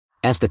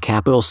As the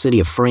capital city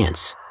of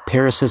France,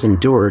 Paris has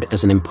endured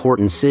as an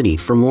important city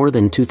for more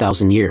than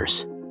 2,000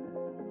 years.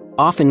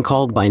 Often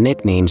called by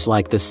nicknames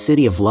like the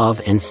City of Love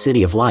and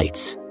City of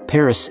Lights,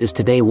 Paris is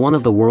today one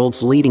of the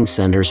world's leading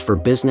centers for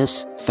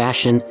business,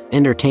 fashion,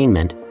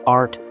 entertainment,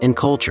 art, and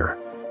culture.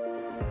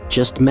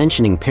 Just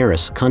mentioning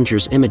Paris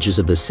conjures images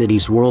of the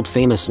city's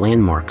world-famous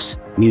landmarks,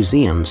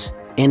 museums,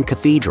 and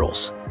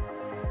cathedrals.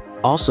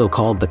 Also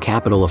called the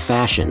capital of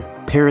fashion,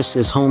 Paris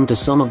is home to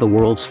some of the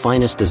world's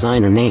finest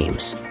designer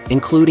names,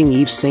 including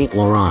Yves Saint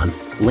Laurent,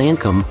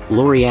 Lancôme,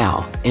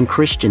 L'Oréal, and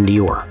Christian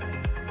Dior.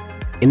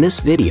 In this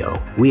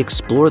video, we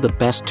explore the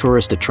best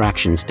tourist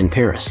attractions in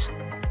Paris.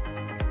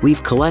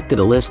 We've collected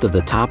a list of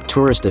the top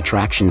tourist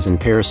attractions in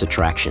Paris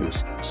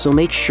so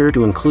make sure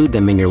to include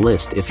them in your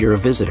list if you're a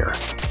visitor.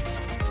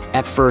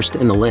 At first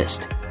in the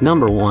list,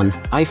 number 1,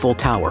 Eiffel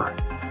Tower.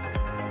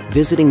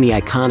 Visiting the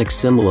iconic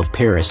symbol of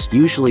Paris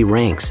usually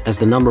ranks as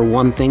the number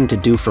one thing to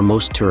do for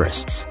most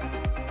tourists.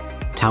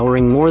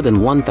 Towering more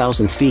than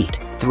 1,000 feet,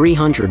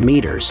 300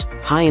 meters,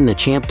 high in the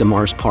Champ de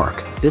Mars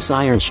Park, this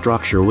iron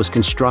structure was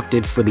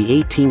constructed for the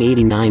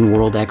 1889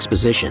 World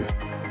Exposition.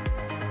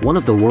 One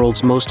of the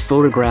world's most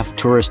photographed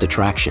tourist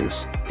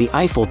attractions, the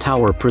Eiffel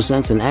Tower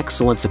presents an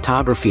excellent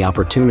photography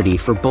opportunity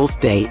for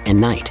both day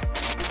and night.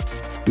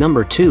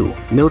 Number 2,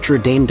 Notre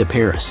Dame de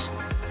Paris.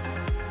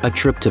 A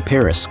trip to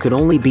Paris could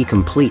only be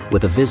complete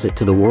with a visit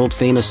to the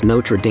world-famous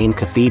Notre Dame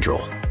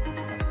Cathedral.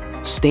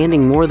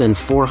 Standing more than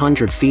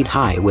 400 feet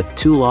high with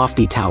 2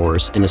 lofty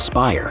towers and a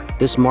spire,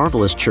 this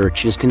marvelous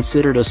church is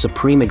considered a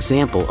supreme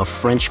example of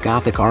French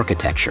Gothic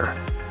architecture.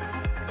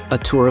 A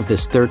tour of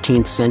this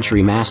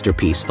 13th-century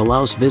masterpiece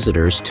allows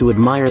visitors to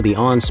admire the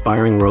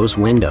awe-inspiring rose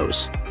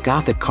windows,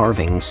 Gothic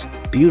carvings,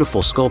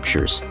 beautiful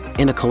sculptures,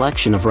 and a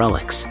collection of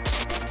relics.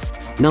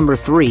 Number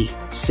 3,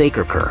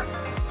 Sacre-Coeur.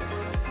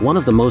 One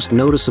of the most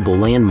noticeable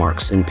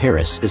landmarks in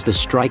Paris is the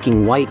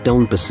striking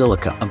white-domed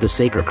Basilica of the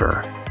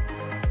Sacre-Coeur.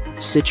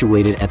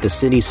 Situated at the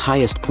city's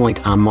highest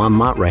point on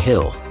Montmartre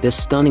Hill,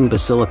 this stunning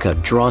basilica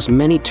draws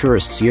many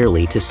tourists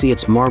yearly to see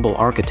its marble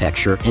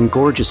architecture and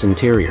gorgeous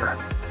interior.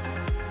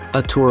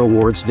 A tour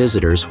awards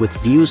visitors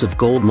with views of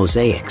gold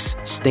mosaics,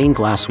 stained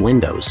glass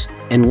windows,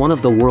 and one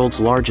of the world's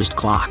largest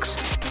clocks.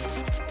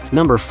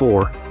 Number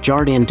 4,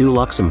 Jardin du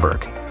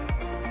Luxembourg.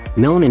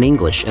 Known in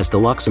English as the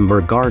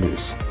Luxembourg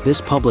Gardens, this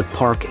public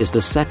park is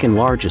the second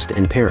largest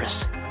in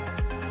Paris.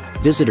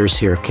 Visitors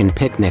here can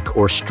picnic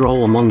or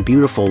stroll among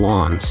beautiful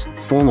lawns,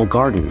 formal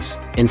gardens,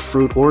 and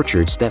fruit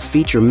orchards that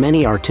feature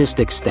many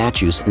artistic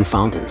statues and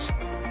fountains.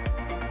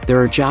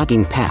 There are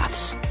jogging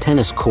paths,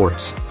 tennis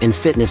courts, and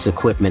fitness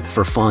equipment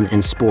for fun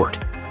and sport.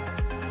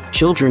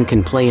 Children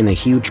can play in a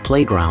huge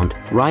playground,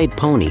 ride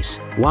ponies,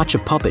 watch a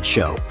puppet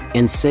show,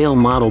 and sail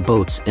model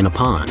boats in a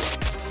pond.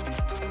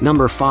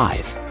 Number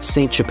 5,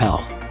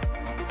 Sainte-Chapelle.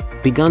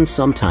 Begun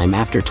sometime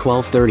after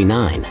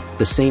 1239,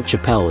 the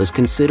Sainte-Chapelle is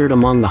considered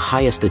among the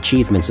highest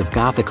achievements of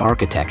Gothic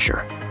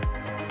architecture.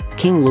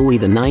 King Louis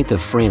IX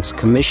of France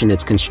commissioned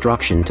its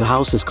construction to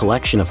house his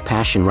collection of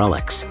Passion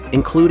relics,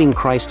 including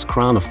Christ's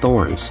crown of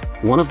thorns,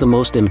 one of the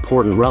most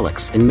important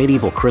relics in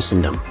medieval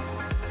Christendom.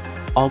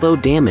 Although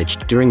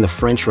damaged during the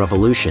French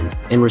Revolution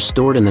and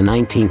restored in the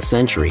 19th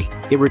century,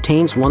 it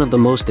retains one of the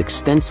most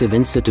extensive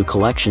in situ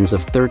collections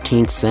of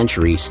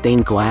 13th-century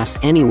stained glass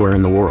anywhere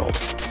in the world.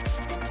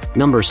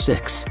 Number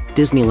 6,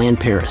 Disneyland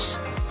Paris.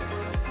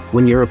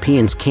 When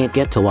Europeans can't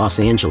get to Los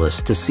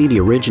Angeles to see the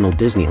original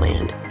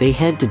Disneyland, they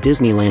head to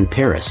Disneyland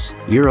Paris,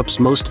 Europe's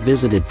most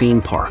visited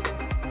theme park.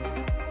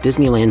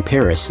 Disneyland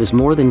Paris is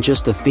more than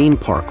just a theme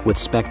park with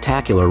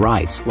spectacular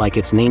rides like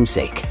its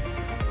namesake.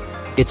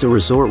 It's a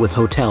resort with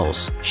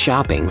hotels,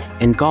 shopping,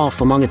 and golf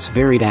among its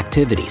varied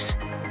activities.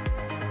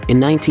 In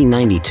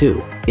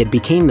 1992, it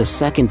became the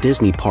second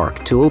Disney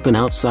park to open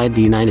outside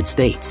the United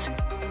States.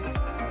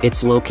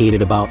 It's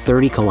located about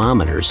 30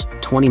 kilometers,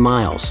 20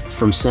 miles,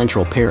 from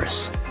central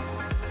Paris.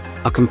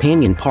 A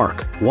companion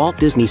park, Walt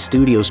Disney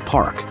Studios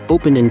Park,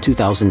 opened in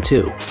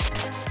 2002.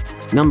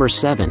 Number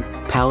 7,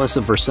 Palace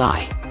of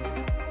Versailles.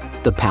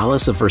 The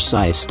Palace of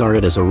Versailles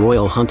started as a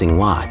royal hunting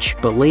lodge,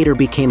 but later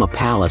became a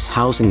palace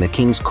housing the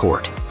king's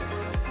court.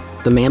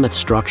 The mammoth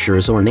structure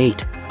is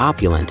ornate,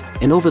 opulent,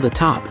 and over the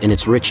top in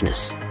its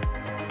richness.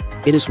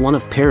 It is one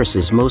of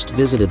Paris's most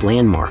visited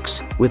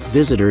landmarks, with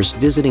visitors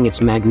visiting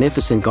its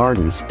magnificent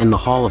gardens and the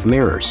Hall of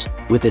Mirrors,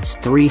 with its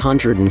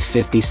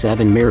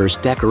 357 mirrors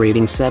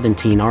decorating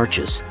 17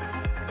 arches.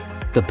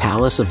 The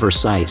Palace of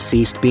Versailles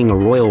ceased being a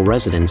royal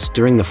residence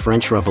during the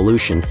French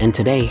Revolution and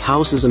today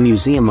houses a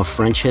museum of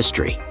French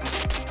history.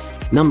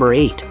 Number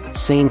 8,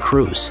 Seine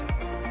Cruise.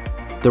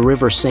 The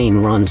River Seine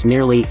runs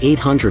nearly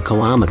 800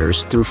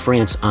 kilometers through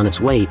France on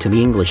its way to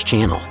the English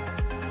Channel.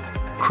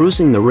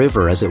 Cruising the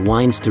river as it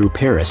winds through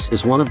Paris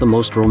is one of the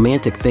most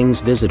romantic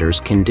things visitors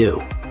can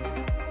do.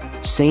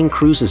 Seine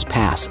cruises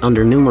pass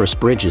under numerous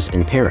bridges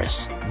in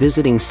Paris,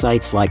 visiting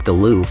sites like the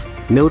Louvre,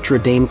 Notre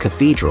Dame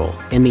Cathedral,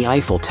 and the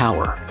Eiffel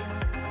Tower.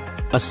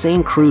 A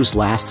Seine cruise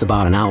lasts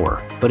about an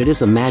hour, but it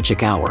is a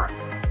magic hour.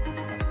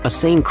 A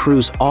Seine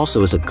cruise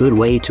also is a good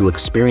way to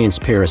experience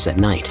Paris at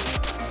night.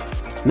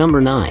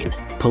 Number 9.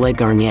 Palais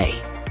Garnier.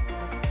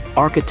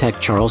 Architect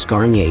Charles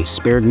Garnier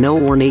spared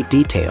no ornate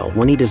detail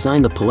when he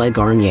designed the Palais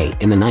Garnier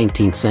in the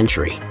 19th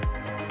century.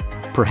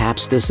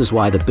 Perhaps this is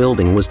why the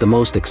building was the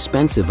most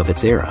expensive of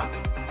its era.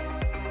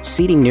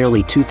 Seating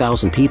nearly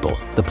 2,000 people,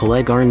 the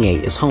Palais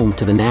Garnier is home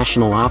to the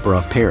National Opera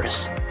of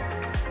Paris.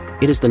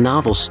 It is the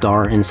novel's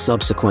star and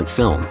subsequent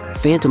film,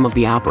 Phantom of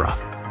the Opera.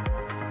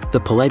 The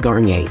Palais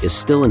Garnier is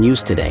still in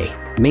use today,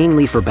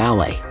 mainly for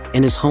ballet,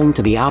 and is home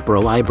to the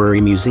Opera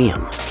Library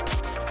Museum.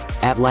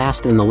 At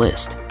last in the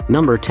list,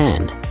 number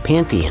 10,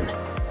 Pantheon.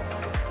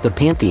 The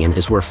Pantheon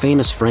is where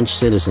famous French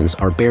citizens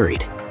are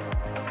buried.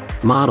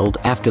 Modeled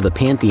after the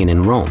Pantheon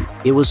in Rome,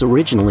 it was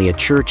originally a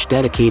church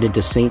dedicated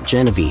to Saint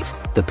Genevieve,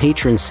 the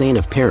patron saint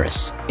of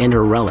Paris, and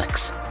her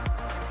relics.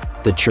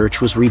 The church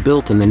was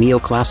rebuilt in the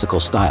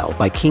neoclassical style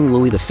by King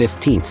Louis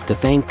XV to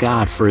thank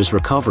God for his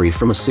recovery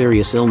from a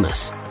serious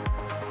illness.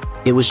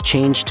 It was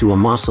changed to a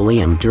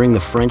mausoleum during the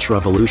French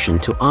Revolution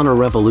to honor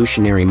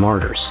revolutionary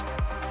martyrs.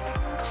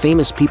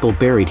 Famous people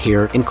buried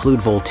here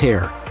include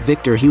Voltaire,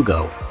 Victor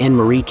Hugo, and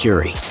Marie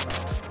Curie.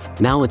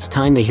 Now it's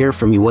time to hear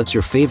from you. What's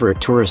your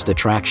favorite tourist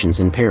attractions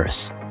in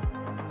Paris?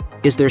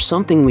 Is there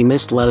something we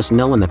missed? Let us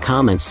know in the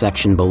comments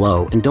section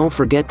below, and don't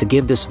forget to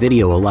give this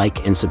video a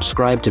like and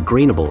subscribe to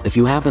Greenable if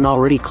you haven't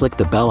already. Click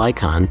the bell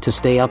icon to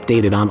stay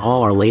updated on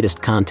all our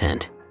latest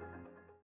content.